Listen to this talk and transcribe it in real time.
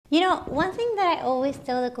One thing that I always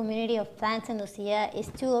tell the community of plants in Lucia is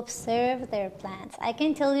to observe their plants. I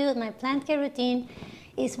can tell you my plant care routine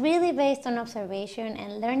is really based on observation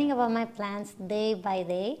and learning about my plants day by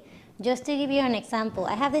day. Just to give you an example,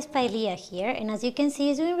 I have this pilea here, and as you can see,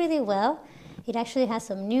 it's doing really well. It actually has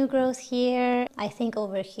some new growth here, I think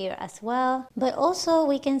over here as well. But also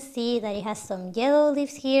we can see that it has some yellow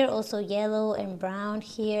leaves here, also yellow and brown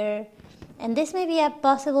here. And this may be a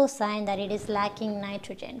possible sign that it is lacking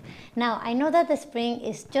nitrogen. Now, I know that the spring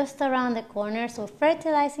is just around the corner, so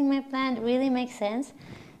fertilizing my plant really makes sense.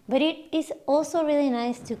 But it is also really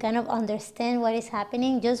nice to kind of understand what is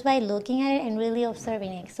happening just by looking at it and really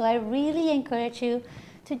observing it. So I really encourage you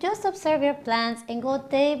to just observe your plants and go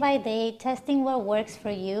day by day testing what works for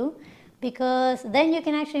you, because then you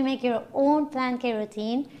can actually make your own plant care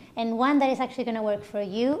routine and one that is actually going to work for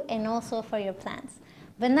you and also for your plants.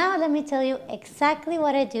 But now let me tell you exactly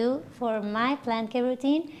what I do for my plant care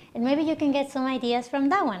routine, and maybe you can get some ideas from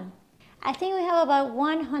that one. I think we have about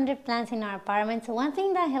 100 plants in our apartment, so one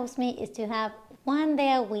thing that helps me is to have one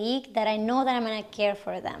day a week that I know that I'm going to care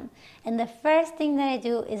for them. And the first thing that I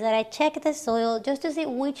do is that I check the soil just to see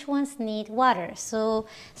which ones need water. So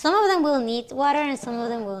some of them will need water and some of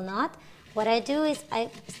them will not. What I do is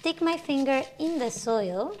I stick my finger in the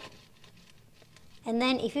soil, and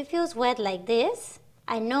then if it feels wet like this,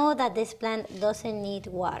 I know that this plant doesn't need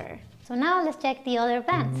water. So now let's check the other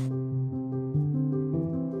plants.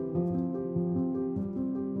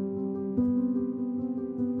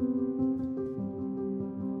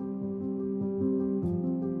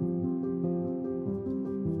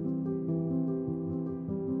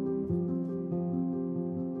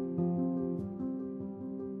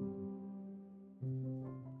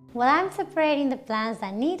 While I'm separating the plants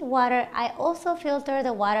that need water, I also filter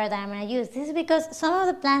the water that I'm going to use. This is because some of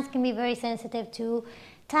the plants can be very sensitive to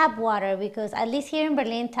tap water, because at least here in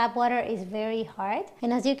Berlin, tap water is very hard.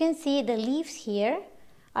 And as you can see, the leaves here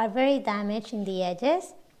are very damaged in the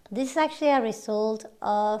edges. This is actually a result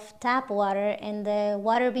of tap water and the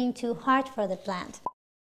water being too hard for the plant.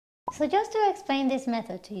 So just to explain this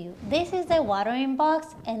method to you, this is the watering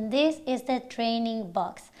box and this is the draining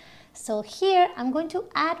box. So here I'm going to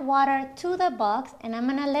add water to the box and I'm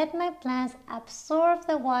going to let my plants absorb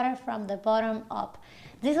the water from the bottom up.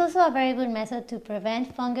 This is also a very good method to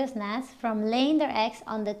prevent fungus gnats from laying their eggs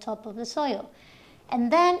on the top of the soil. And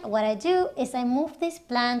then what I do is I move these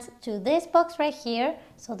plants to this box right here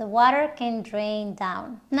so the water can drain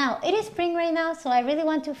down. Now it is spring right now, so I really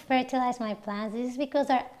want to fertilize my plants. This is because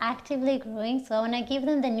they're actively growing, so I want to give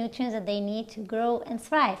them the nutrients that they need to grow and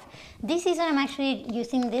thrive. This season I'm actually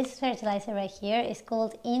using this fertilizer right here. It's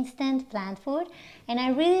called Instant Plant Food, and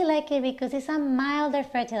I really like it because it's a milder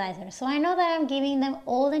fertilizer. So I know that I'm giving them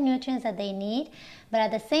all the nutrients that they need, but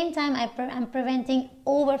at the same time I'm preventing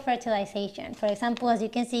over fertilization. For example, as you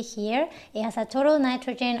can see here, it has a total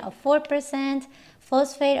nitrogen of 4%,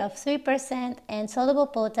 phosphate of 3%, and soluble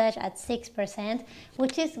potash at 6%,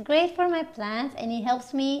 which is great for my plants and it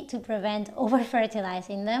helps me to prevent over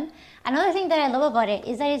fertilizing them. Another thing that I love about it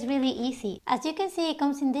is that it's really easy. As you can see, it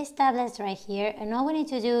comes in these tablets right here, and all we need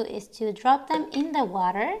to do is to drop them in the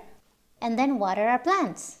water and then water our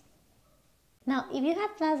plants. Now, if you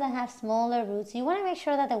have plants that have smaller roots, you want to make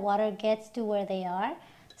sure that the water gets to where they are.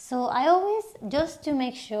 So I always, just to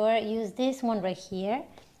make sure, use this one right here.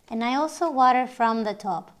 And I also water from the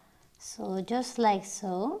top. So just like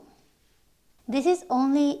so. This is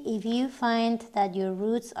only if you find that your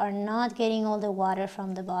roots are not getting all the water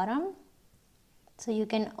from the bottom. So you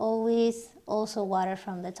can always also water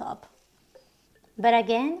from the top. But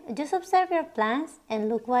again, just observe your plants and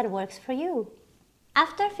look what works for you.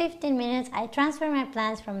 After 15 minutes, I transfer my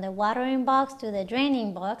plants from the watering box to the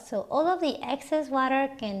draining box so all of the excess water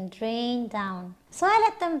can drain down. So I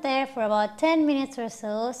let them there for about 10 minutes or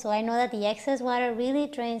so I know that the excess water really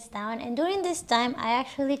drains down, and during this time I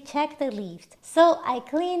actually check the leaves. So I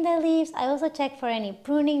clean the leaves, I also check for any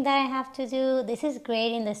pruning that I have to do. This is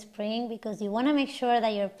great in the spring because you want to make sure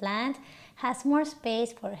that your plant has more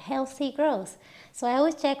space for healthy growth. So I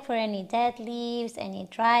always check for any dead leaves, any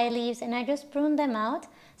dry leaves, and I just prune them out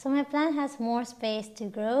so my plant has more space to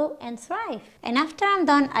grow and thrive. And after I'm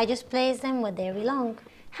done, I just place them where they belong.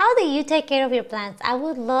 How do you take care of your plants? I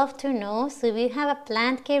would love to know. So if you have a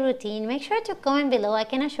plant care routine, make sure to comment below. I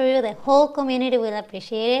can assure you the whole community will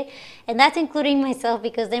appreciate it, and that's including myself,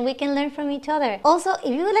 because then we can learn from each other. Also,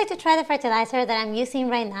 if you would like to try the fertilizer that I'm using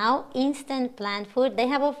right now, Instant Plant Food, they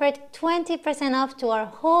have offered 20% off to our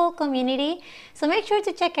whole community. So make sure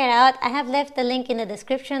to check it out. I have left the link in the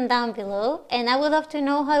description down below, and I would love to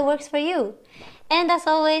know how it works for you. And as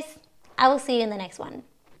always, I will see you in the next one.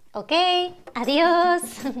 Okay, adios.